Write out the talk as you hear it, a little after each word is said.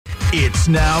It's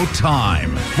now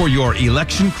time for your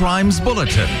Election Crimes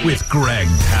Bulletin with Greg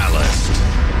Palast.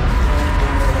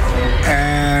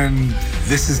 And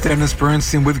this is Dennis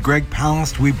Bernstein with Greg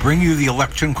Palast. We bring you the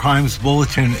Election Crimes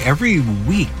Bulletin every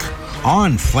week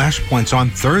on Flashpoints on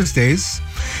Thursdays.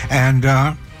 And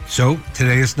so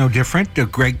today is no different.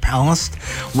 Greg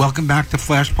Palast, welcome back to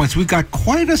Flashpoints. We got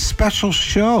quite a special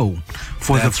show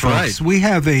for the folks. Right. We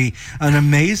have an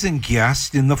amazing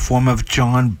guest in the form of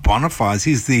John Bonifaz.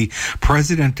 He's the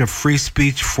president of Free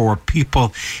Speech for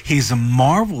People. He's a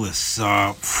marvelous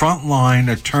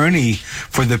frontline attorney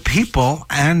for the people,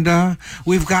 and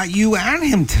we've got you and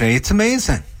him today. It's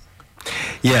amazing.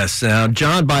 Yes.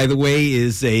 John, by the way,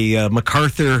 is a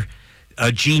MacArthur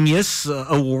Genius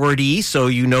awardee, so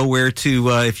you know where to,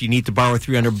 if you need to borrow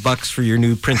 $300 for your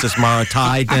new Princess Mara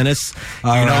tie, Dennis,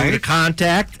 you know who to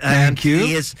contact. Thank you.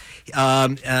 He is,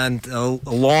 and a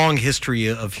long history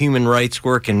of human rights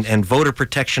work and voter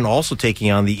protection, also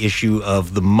taking on the issue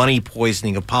of the money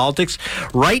poisoning of politics.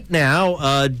 Right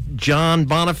now, John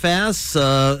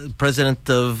Bonifaz, president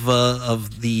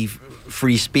of the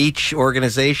Free Speech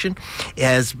Organization,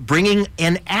 is bringing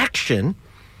an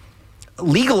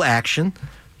legal action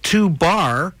to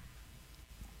bar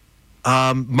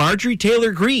Marjorie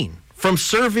Taylor Greene from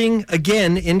serving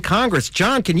again in Congress.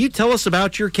 John, can you tell us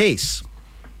about your case?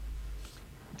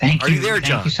 Thank you. Are you there,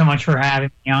 John? Thank you so much for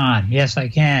having me on. Yes, I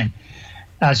can.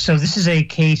 So this is a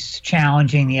case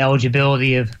challenging the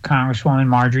eligibility of Congresswoman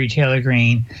Marjorie Taylor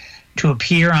Greene to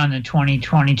appear on the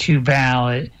 2022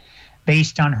 ballot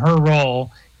based on her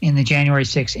role in the January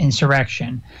 6th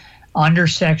insurrection. Under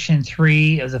Section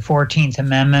 3 of the 14th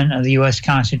Amendment of the U.S.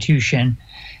 Constitution,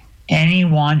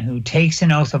 anyone who takes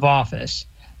an oath of office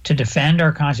to defend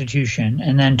our Constitution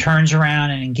and then turns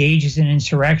around and engages in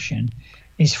insurrection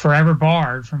is forever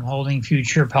barred from holding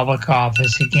future public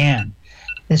office again.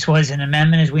 This was an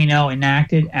amendment, as we know,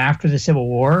 enacted after the Civil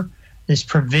War. This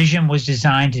provision was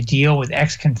designed to deal with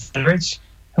ex-Confederates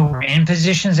who were in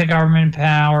positions of government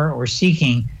power or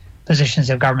seeking positions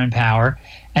of government power.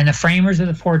 And the framers of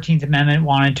the 14th Amendment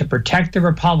wanted to protect the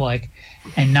Republic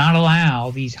and not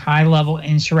allow these high-level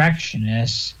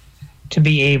insurrectionists to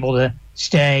be able to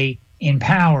stay in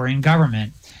power in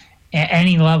government at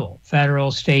any level,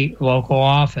 federal, state, local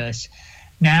office.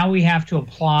 Now we have to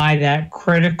apply that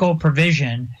critical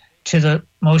provision to the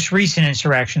most recent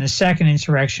insurrection, the second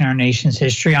insurrection in our nation's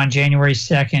history on January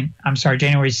 6,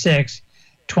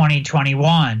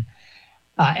 2021.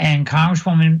 And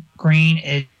Congresswoman Greene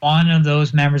is one of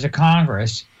those members of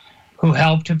Congress who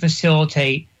helped to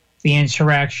facilitate the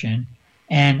insurrection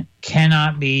and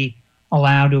cannot be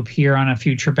allowed to appear on a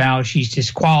future ballot. She's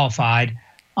disqualified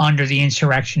under the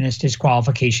insurrectionist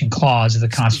disqualification clause of the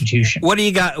Constitution. What do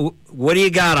you got? What do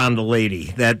you got on the lady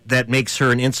that makes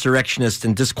her an insurrectionist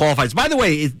and disqualifies? By the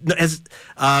way,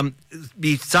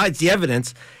 besides the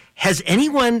evidence, has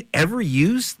anyone ever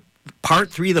used Part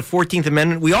 3 of the 14th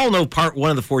Amendment? We all know Part 1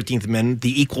 of the 14th Amendment,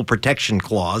 the Equal Protection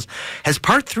Clause. Has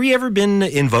Part 3 ever been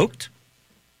invoked?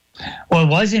 Well, it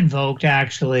was invoked,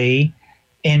 actually,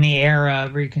 in the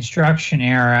Reconstruction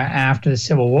era after the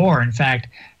Civil War. In fact,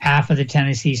 half of the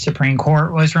Tennessee Supreme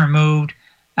Court was removed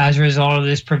as a result of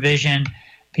this provision.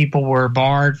 People were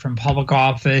barred from public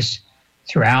office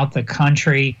throughout the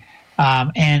country.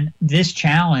 And this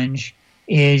challenge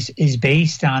is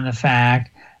based on the fact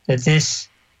that this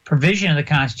provision of the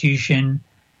Constitution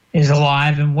is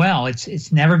alive and well.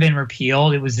 It's never been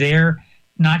repealed. It was there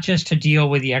not just to deal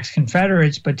with the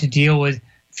ex-Confederates, but to deal with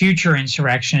future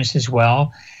insurrectionists as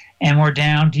well. And we're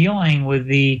now dealing with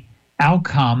the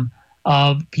outcome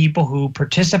of people who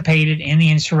participated in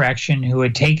the insurrection, who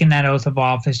had taken that oath of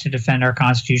office to defend our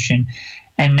Constitution,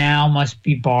 and now must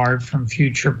be barred from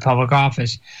future public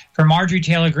office. For Marjorie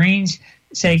Taylor Greene's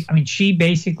sake, I mean, she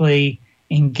basically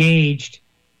engaged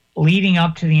leading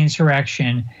up to the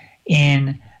insurrection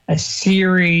in a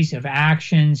series of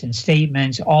actions and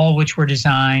statements, all of which were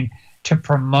designed to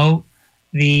promote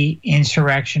the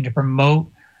insurrection, to promote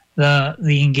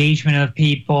the engagement of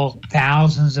people,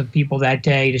 thousands of people that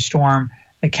day to storm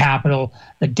the Capitol.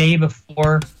 The day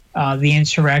before the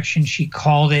insurrection, she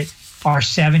called it our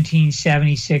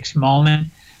 1776 moment,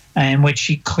 in which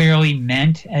she clearly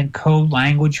meant and code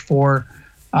language for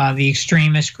the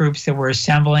extremist groups that were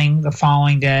assembling the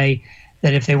following day,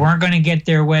 that if they weren't going to get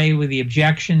their way with the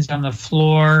objections on the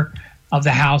floor of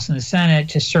the House and the Senate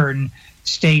to certain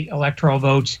state electoral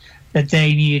votes, that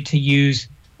they needed to use,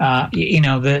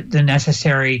 the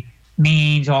necessary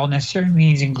means, all necessary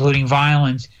means, including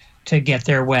violence, to get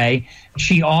their way.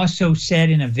 She also said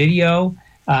in a video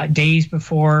days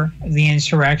before the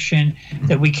insurrection,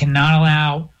 that we cannot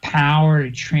allow power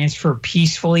to transfer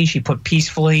peacefully. She put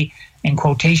peacefully in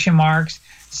quotation marks,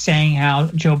 saying how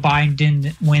Joe Biden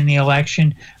didn't win the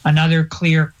election. Another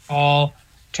clear call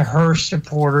to her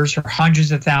supporters, her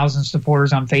hundreds of thousands of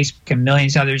supporters on Facebook and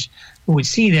millions of others who would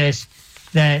see this,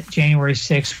 that January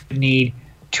 6th would need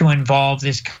to involve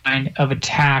this kind of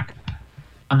attack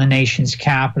on the nation's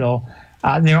capital.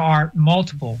 There are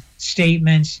multiple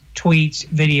statements, tweets,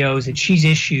 videos that she's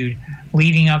issued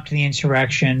leading up to the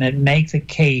insurrection that make the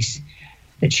case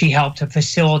that she helped to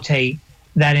facilitate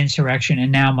that insurrection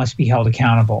and now must be held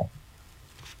accountable.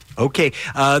 Okay.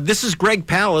 This is Greg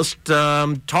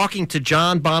Palast talking to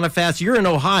John Boniface. You're in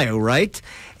Ohio, right?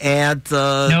 And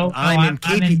I'm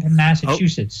in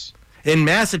Massachusetts. In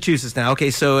Massachusetts now. Okay,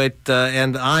 so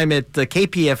and I'm at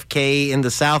KPFK in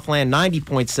the Southland,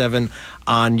 90.7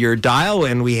 on your dial,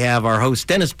 and we have our host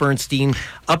Dennis Bernstein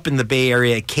up in the Bay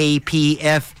Area at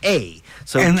KPFA.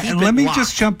 So and let me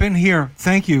just jump in here.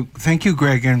 Thank you,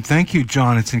 Greg, and thank you,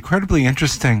 John. It's incredibly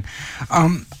interesting.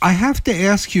 I have to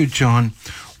ask you, John,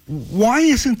 why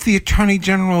isn't the Attorney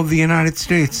General of the United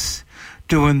States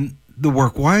doing the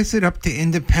work? Why is it up to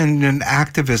independent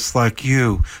activists like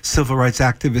you, civil rights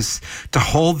activists, to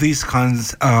hold these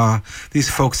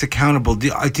folks accountable?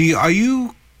 Are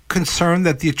you concerned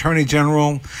that the Attorney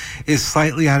General is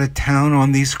slightly out of town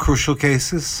on these crucial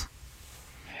cases?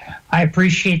 I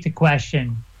appreciate the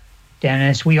question,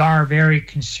 Dennis. We are very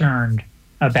concerned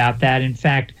about that. In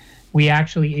fact, we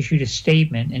actually issued a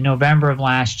statement in November of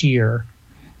last year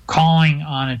calling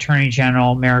on Attorney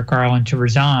General Merrick Garland to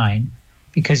resign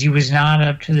because he was not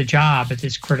up to the job at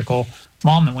this critical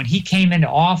moment. When he came into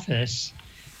office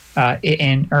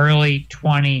in early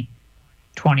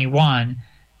 2021,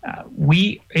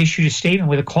 we issued a statement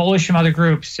with a coalition of other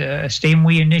groups, a statement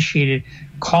we initiated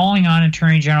calling on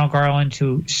Attorney General Garland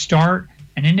to start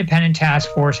an independent task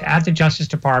force at the Justice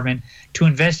Department to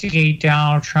investigate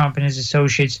Donald Trump and his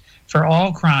associates for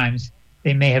all crimes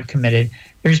they may have committed.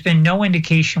 There's been no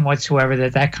indication whatsoever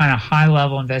that that kind of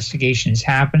high-level investigation is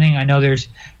happening. I know there's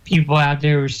people out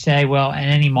there who say, well, at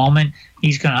any moment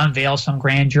he's going to unveil some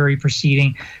grand jury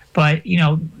proceeding. But,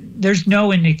 there's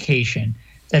no indication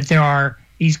that there are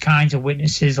these kinds of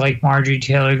witnesses like Marjorie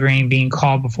Taylor Greene being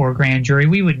called before a grand jury.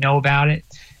 We would know about it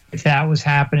if that was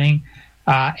happening.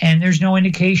 And there's no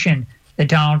indication that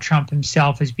Donald Trump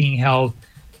himself is being held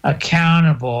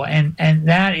accountable. And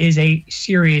that is a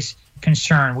serious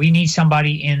concern. We need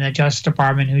somebody in the Justice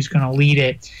Department who's going to lead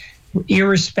it,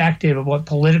 irrespective of what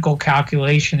political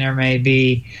calculation there may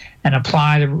be, and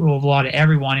apply the rule of law to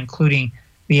everyone, including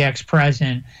the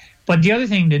ex-president. But the other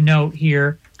thing to note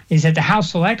here is that the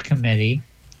House Select Committee,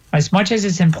 as much as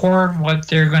it's important what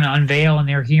they're going to unveil in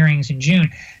their hearings in June,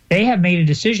 they have made a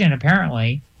decision,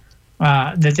 apparently,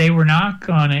 that they were not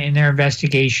going to, in their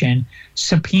investigation,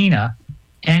 subpoena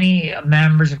any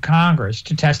members of Congress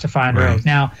to testify under oath.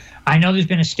 Now, I know there's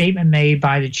been a statement made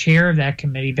by the chair of that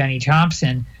committee, Benny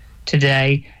Thompson,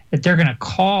 today that they're going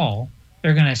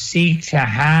to seek to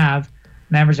have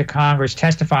members of Congress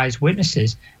testify as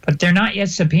witnesses, but they're not yet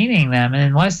subpoenaing them. And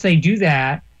unless they do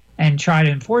that and try to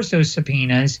enforce those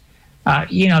subpoenas,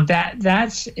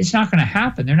 it's not going to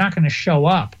happen. They're not going to show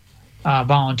up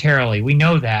voluntarily. We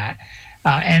know that.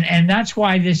 And that's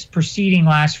why this proceeding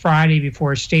last Friday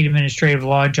before a state administrative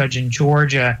law judge in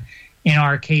Georgia in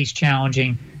our case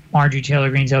challenging Marjorie Taylor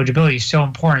Greene's eligibility is so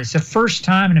important. It's the first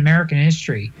time in American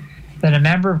history that a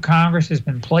member of Congress has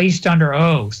been placed under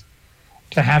oath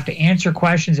to have to answer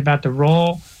questions about the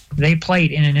role they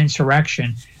played in an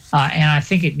insurrection. And I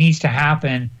think it needs to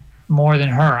happen more than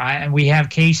her. And we have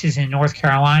cases in North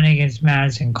Carolina against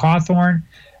Madison Cawthorn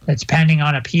that's pending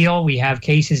on appeal. We have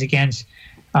cases against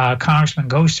Congressman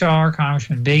Gosar,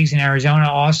 Congressman Biggs in Arizona,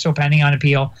 also pending on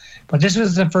appeal. But this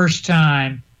was the first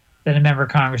time that a member of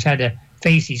Congress had to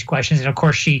face these questions. And, of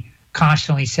course, she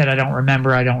constantly said, I don't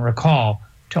remember, I don't recall,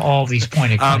 to all these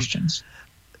pointed questions.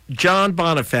 John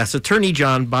Boniface, Attorney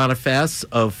John Boniface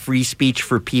of Free Speech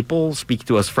for People, speak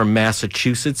to us from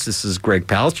Massachusetts. This is Greg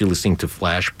Palast. You're listening to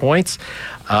Flashpoints.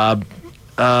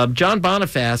 John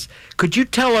Boniface, could you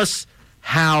tell us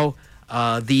how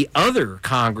the other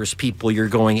Congress people you're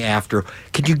going after,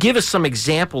 could you give us some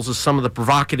examples of some of the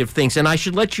provocative things? And I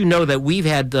should let you know that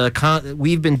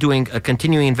we've been doing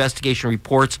continuing investigation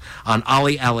reports on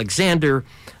Ali Alexander,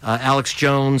 Alex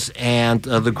Jones, and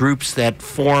the groups that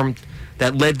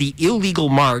led the illegal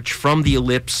march from the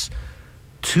Ellipse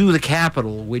to the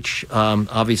Capitol, which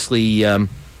obviously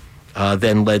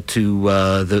then led to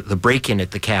the break-in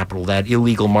at the Capitol, that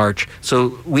illegal march.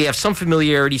 So we have some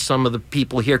familiarity, some of the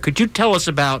people here. Could you tell us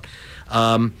about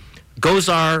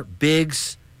Gosar,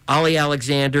 Biggs, Ali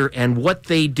Alexander and what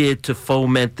they did to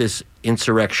foment this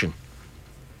insurrection.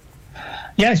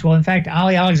 Yes, well, in fact,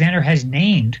 Ali Alexander has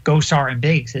named Gosar and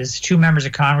Biggs as two members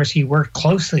of Congress he worked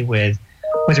closely with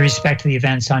respect to the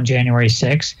events on January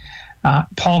 6th.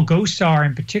 Paul Gosar,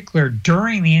 in particular,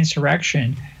 during the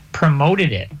insurrection,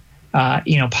 promoted it,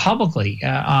 publicly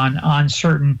on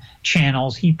certain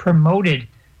channels. He promoted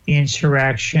the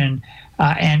insurrection,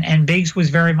 and Biggs was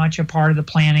very much a part of the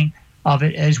planning of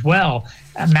it as well.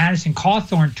 Madison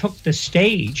Cawthorn took the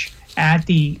stage at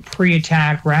the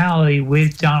pre-attack rally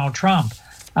with Donald Trump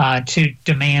to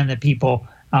demand that people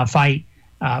fight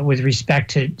with respect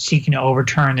to seeking to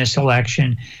overturn this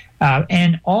election.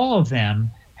 And all of them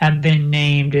have been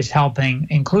named as helping,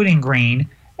 including Green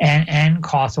and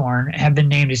Cawthorn, have been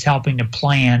named as helping to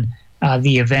plan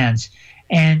the events.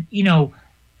 And,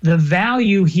 the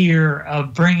value here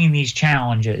of bringing these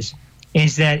challenges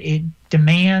is that it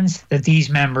demands that these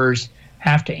members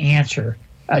have to answer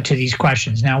to these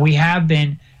questions. Now, we have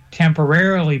been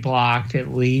temporarily blocked,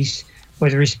 at least,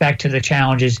 with respect to the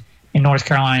challenges in North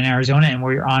Carolina and Arizona, and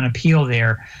we're on appeal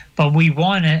there. But we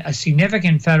won a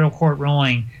significant federal court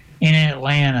ruling in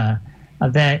Atlanta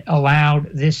that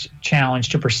allowed this challenge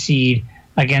to proceed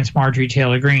against Marjorie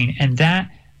Taylor Greene. And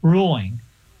that ruling,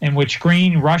 in which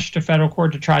Greene rushed to federal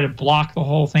court to try to block the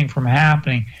whole thing from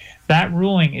happening, that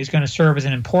ruling is going to serve as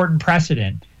an important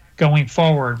precedent going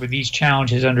forward with these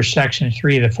challenges under Section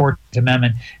 3 of the 14th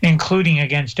Amendment, including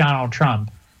against Donald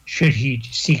Trump, should he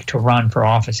seek to run for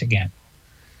office again.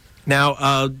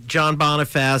 Now, John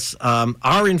Boniface,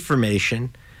 our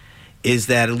information is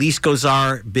that Elise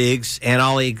Gosar Biggs and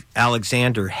Ali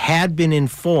Alexander had been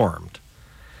informed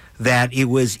that it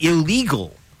was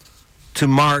illegal to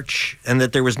march and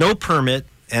that there was no permit,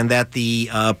 and that the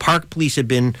Park Police had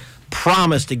been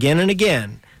promised again and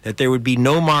again that there would be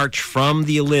no march from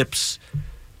the Ellipse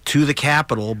to the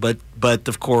Capitol. But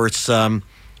of course,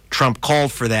 Trump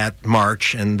called for that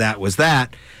march, and that was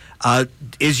that.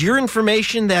 Is your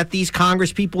information that these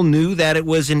Congress people knew that it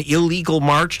was an illegal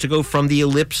march to go from the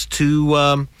Ellipse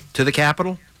to the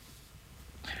Capitol?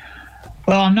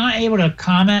 Well, I'm not able to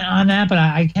comment on that, but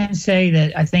I can say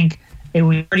that I think it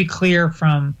was pretty clear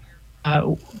from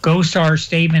Gosar's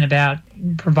statement about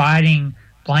providing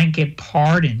blanket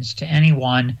pardons to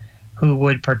anyone who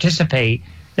would participate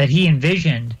that he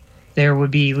envisioned there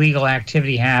would be illegal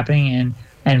activity happening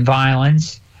and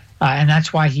violence, and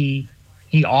that's why he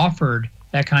offered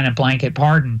that kind of blanket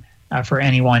pardon for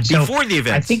anyone. So before the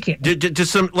event, I think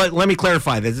let me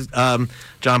clarify this,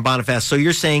 John Boniface. So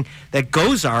you're saying that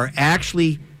Gosar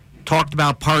actually talked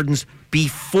about pardons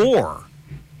before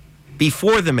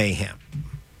the mayhem?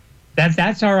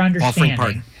 That's our understanding. Offering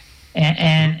pardon.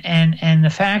 And the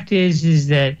fact is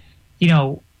that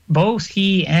both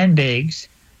he and Biggs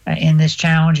in this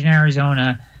challenge in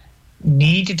Arizona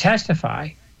need to testify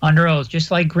under oath,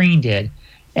 just like Greene did.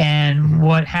 And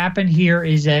what happened here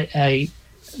is that a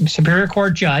Superior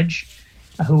Court judge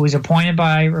who was appointed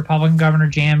by Republican Governor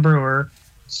Jan Brewer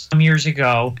some years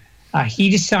ago, he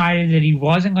decided that he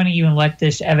wasn't going to even let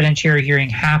this evidentiary hearing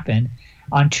happen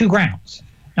on two grounds.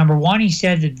 Number one, he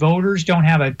said that voters don't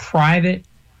have a private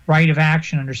right of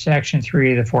action under Section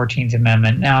 3 of the 14th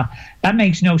Amendment. Now, that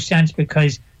makes no sense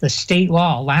because the state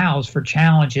law allows for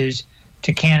challenges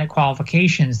to candidate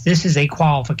qualifications. This is a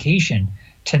qualification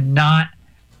to not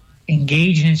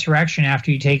engage in insurrection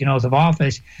after you take an oath of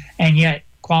office, and yet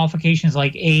qualifications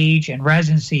like age and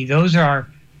residency, those are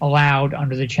allowed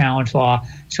under the challenge law.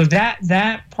 So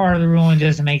that part of the ruling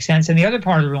doesn't make sense. And the other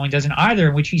part of the ruling doesn't either,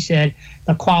 in which he said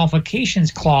the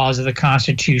qualifications clause of the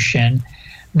Constitution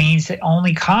means that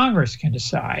only Congress can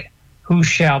decide who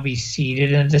shall be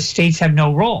seated and the states have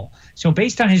no role. So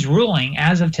based on his ruling,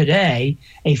 as of today,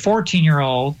 a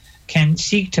 14-year-old can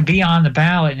seek to be on the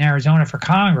ballot in Arizona for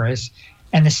Congress,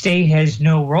 and the state has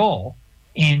no role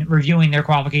in reviewing their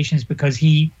qualifications because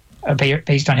he,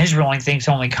 based on his ruling, thinks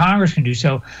only Congress can do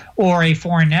so. Or a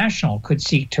foreign national could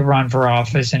seek to run for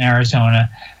office in Arizona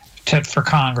for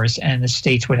Congress, and the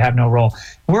states would have no role.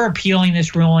 We're appealing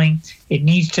this ruling. It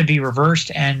needs to be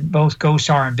reversed, and both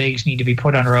Gosar and Biggs need to be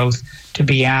put under oath to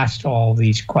be asked all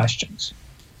these questions.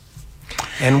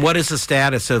 And what is the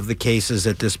status of the cases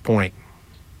at this point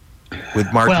with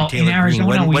Marjorie Taylor Greene? In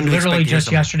Arizona, we literally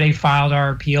just yesterday filed our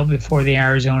appeal before the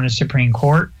Arizona Supreme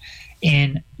Court.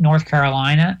 In North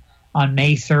Carolina, on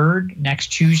May 3rd, next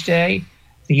Tuesday,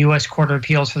 the U.S. Court of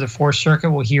Appeals for the Fourth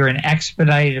Circuit will hear an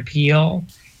expedited appeal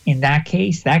in that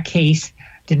case. That case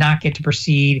did not get to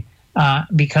proceed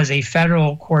because a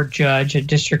federal court judge, a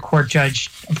district court judge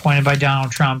appointed by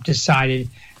Donald Trump, decided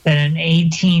that an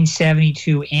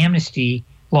 1872 amnesty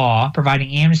law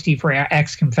providing amnesty for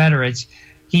ex-Confederates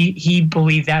he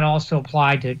believed that also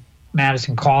applied to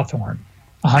Madison Cawthorn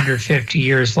 150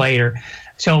 years later.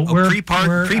 So we're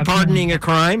pre-pardoning a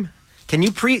crime. Can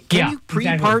you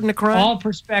pre-pardon a crime? All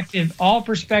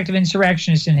prospective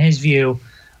insurrectionists, in his view,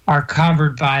 are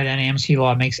covered by that amnesty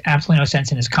law. It makes absolutely no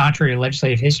sense and is contrary to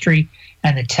legislative history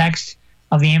and the text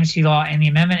of the amnesty law and the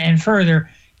amendment. And further,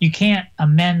 you can't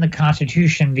amend the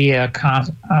Constitution via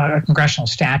a congressional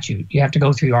statute. You have to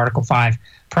go through the Article 5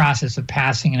 process of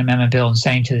passing an amendment bill and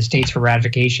sending to the states for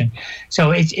ratification.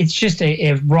 So it's just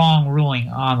a wrong ruling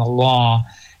on the law,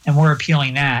 and we're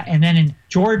appealing that. And then in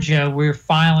Georgia, we're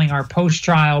filing our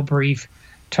post-trial brief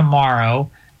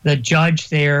tomorrow. The judge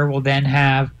there will then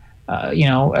have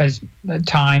as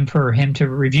time for him to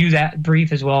review that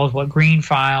brief as well as what Green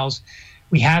files.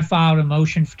 We have filed a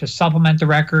motion to supplement the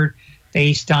record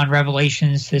based on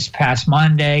revelations this past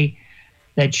Monday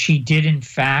that she did, in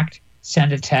fact,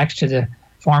 send a text to the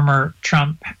former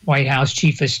Trump White House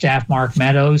Chief of Staff, Mark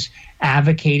Meadows,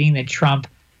 advocating that Trump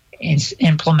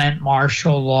implement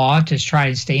martial law to try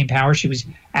to stay in power. She was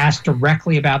asked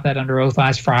directly about that under oath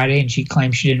last Friday, and she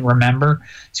claimed she didn't remember.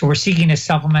 So we're seeking to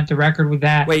supplement the record with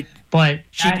that. Wait, but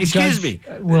excuse me.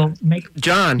 Will make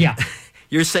John. Yeah.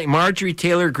 You're saying Marjorie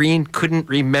Taylor Greene couldn't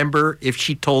remember if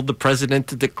she told the president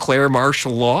to declare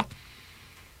martial law?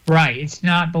 Right. It's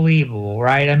not believable,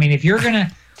 right? I mean, if you're going to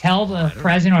tell the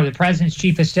president or the president's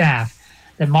chief of staff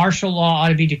that martial law ought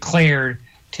to be declared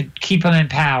to keep him in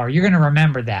power, you're going to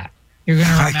remember that. You're going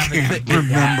to remember. I can't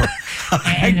remember.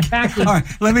 And the fact is, all right,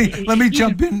 let me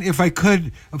jump in if I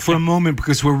could for a moment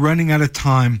because we're running out of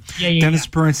time. Dennis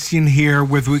Bernstein here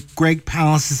with Greg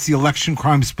Palast. It's the Election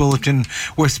Crimes Bulletin.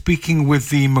 We're speaking with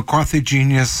the MacArthur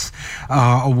Genius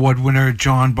Award winner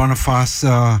John Boniface,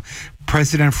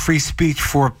 President of Free Speech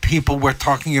for People. We're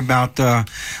talking about.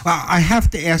 I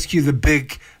have to ask you the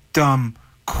big dumb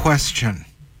question.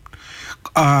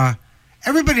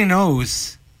 Everybody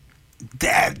knows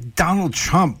that Donald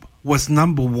Trump was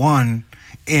number one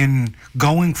in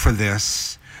going for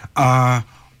this.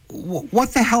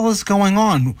 What the hell is going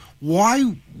on?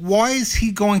 Why is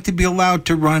he going to be allowed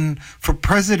to run for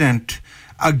president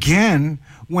again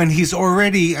when he's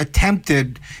already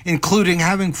attempted, including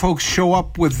having folks show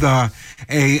up with a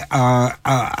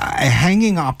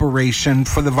hanging operation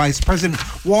for the vice president?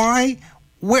 Why?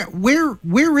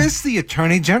 Where is the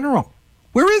Attorney General?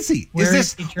 Where is he? Is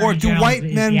this, or do white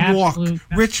men walk?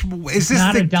 Rich? Is this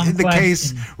the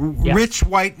case? Yeah. Rich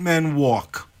white men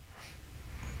walk.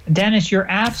 Dennis, you're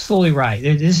absolutely right.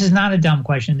 This is not a dumb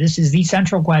question. This is the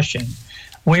central question.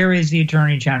 Where is the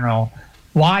Attorney General?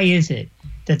 Why is it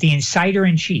that the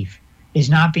inciter-in-chief is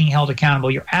not being held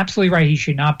accountable? You're absolutely right. He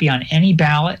should not be on any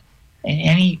ballot in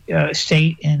any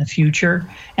state in the future.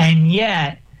 And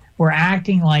yet we're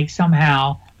acting like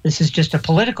somehow this is just a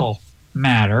political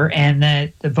matter and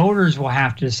that the voters will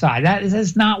have to decide. That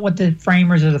is not what the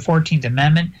framers of the 14th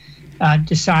Amendment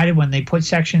decided when they put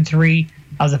Section 3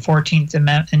 of the 14th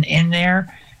Amendment in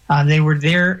there.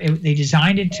 They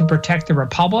designed it to protect the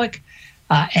Republic.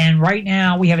 And right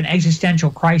now we have an existential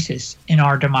crisis in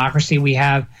our democracy. We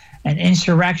have an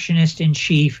insurrectionist in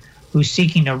chief who's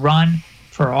seeking to run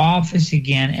for office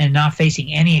again and not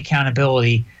facing any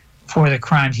accountability for the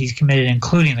crimes he's committed,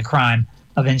 including the crime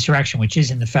of insurrection, which is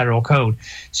in the federal code.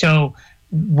 So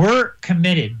we're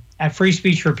committed at Free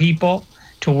Speech for People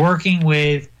to working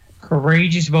with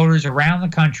courageous voters around the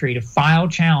country to file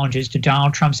challenges to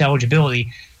Donald Trump's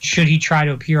eligibility should he try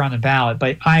to appear on the ballot.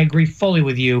 But I agree fully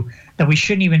with you that we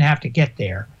shouldn't even have to get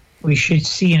there. We should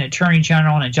see an Attorney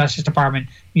General and a Justice Department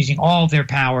using all of their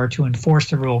power to enforce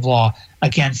the rule of law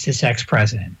against this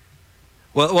ex-president.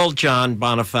 Well, John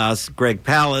Boniface, Greg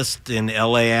Palast in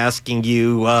L.A. asking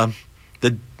you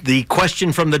the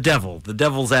question from the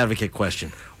devil's advocate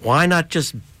question. Why not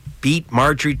just beat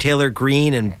Marjorie Taylor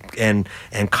Greene and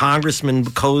Congressman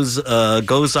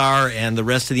Gosar and the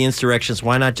rest of the insurrectionists?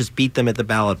 Why not just beat them at the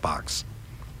ballot box?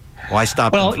 Why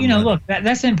stop them? Well, look,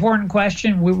 that's an important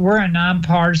question. We're a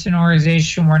nonpartisan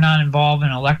organization. We're not involved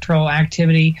in electoral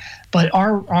activity. But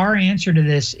our answer to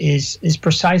this is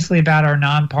precisely about our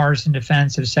nonpartisan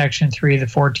defense of Section 3 of the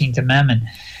 14th Amendment.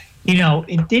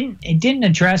 It didn't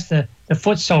address the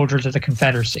foot soldiers of the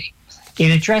Confederacy.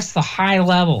 It addressed the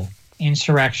high-level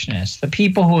insurrectionists, the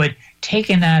people who had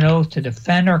taken that oath to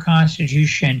defend our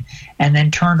Constitution and then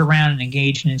turned around and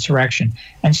engaged in insurrection.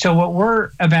 And so what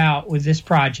we're about with this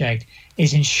project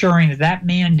is ensuring that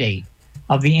mandate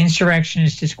of the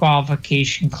Insurrectionist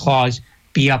Disqualification Clause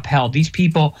be upheld. These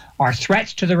people are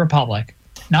threats to the Republic,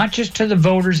 not just to the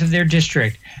voters of their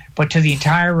district, but to the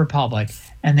entire Republic,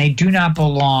 and they do not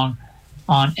belong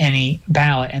on any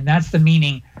ballot. And that's the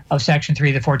meaning of Section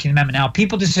 3 of the 14th Amendment. Now, if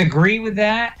people disagree with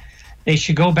that, they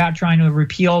should go about trying to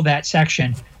repeal that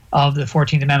section of the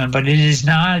 14th Amendment. But it is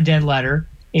not a dead letter.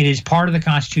 It is part of the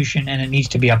Constitution, and it needs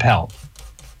to be upheld.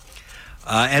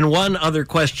 And one other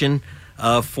question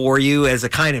for you as a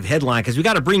kind of headline, because we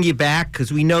got to bring you back,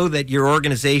 because we know that your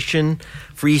organization,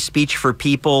 Free Speech for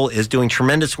People, is doing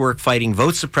tremendous work fighting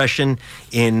vote suppression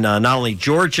in not only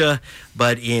Georgia,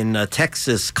 but in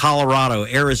Texas, Colorado,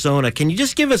 Arizona. Can you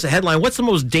just give us a headline? What's the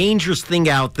most dangerous thing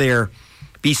out there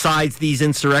besides these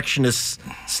insurrectionists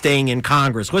staying in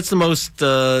Congress? What's the most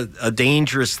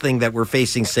dangerous thing that we're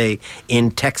facing, say, in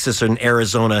Texas and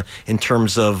Arizona in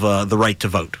terms of the right to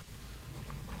vote?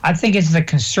 I think it's the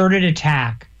concerted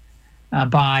attack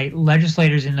by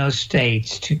legislators in those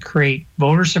states to create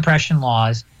voter suppression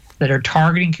laws that are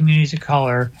targeting communities of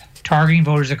color, targeting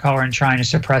voters of color, and trying to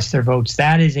suppress their votes.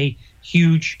 That is a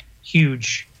huge,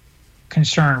 huge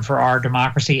concern for our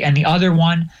democracy. And the other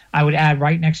one I would add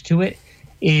right next to it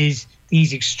is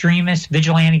these extremist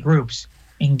vigilante groups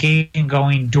engaged in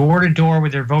going door to door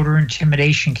with their voter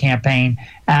intimidation campaign,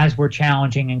 as we're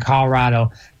challenging in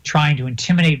Colorado, trying to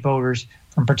intimidate voters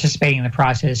from participating in the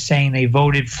process, saying they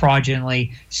voted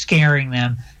fraudulently, scaring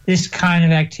them. This kind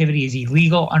of activity is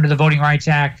illegal under the Voting Rights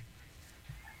Act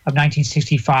of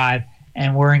 1965,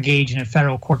 and we're engaged in a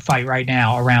federal court fight right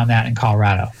now around that in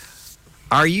Colorado.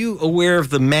 Are you aware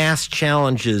of the mass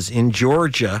challenges in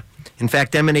Georgia, in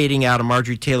fact, emanating out of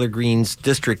Marjorie Taylor Greene's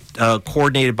district,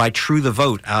 coordinated by True the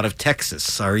Vote out of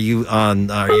Texas? Are you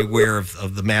aware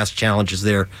of the mass challenges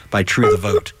there by True the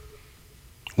Vote?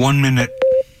 1 minute.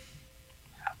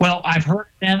 Well, I've heard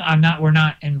them. We're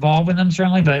not involved with them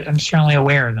certainly, but I'm certainly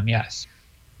aware of them. Yes.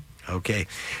 Okay.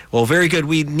 Well, very good.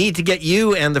 We need to get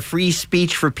you and the Free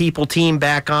Speech for People team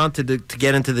back on to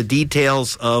get into the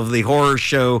details of the horror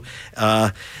show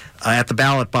at the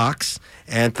ballot box.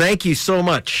 And thank you so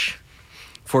much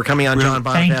for coming on, John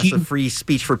Bonifaz of Free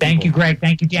Speech for People. Thank you, Greg.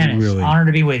 Thank you, Dennis. Really. Honored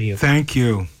to be with you. Thank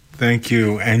you. Thank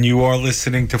you. And you are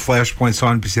listening to Flashpoints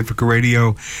on Pacifica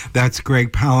Radio. That's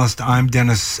Greg Palast. I'm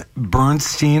Dennis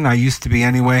Bernstein. I used to be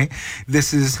anyway.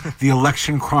 This is the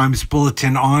Election Crimes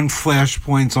Bulletin on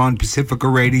Flashpoints on Pacifica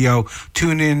Radio.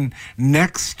 Tune in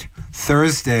next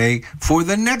Thursday for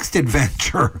the next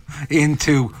adventure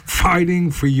into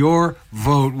fighting for your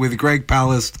vote with Greg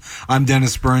Palast. I'm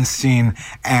Dennis Bernstein,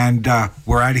 and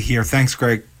we're out of here. Thanks,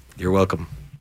 Greg. You're welcome.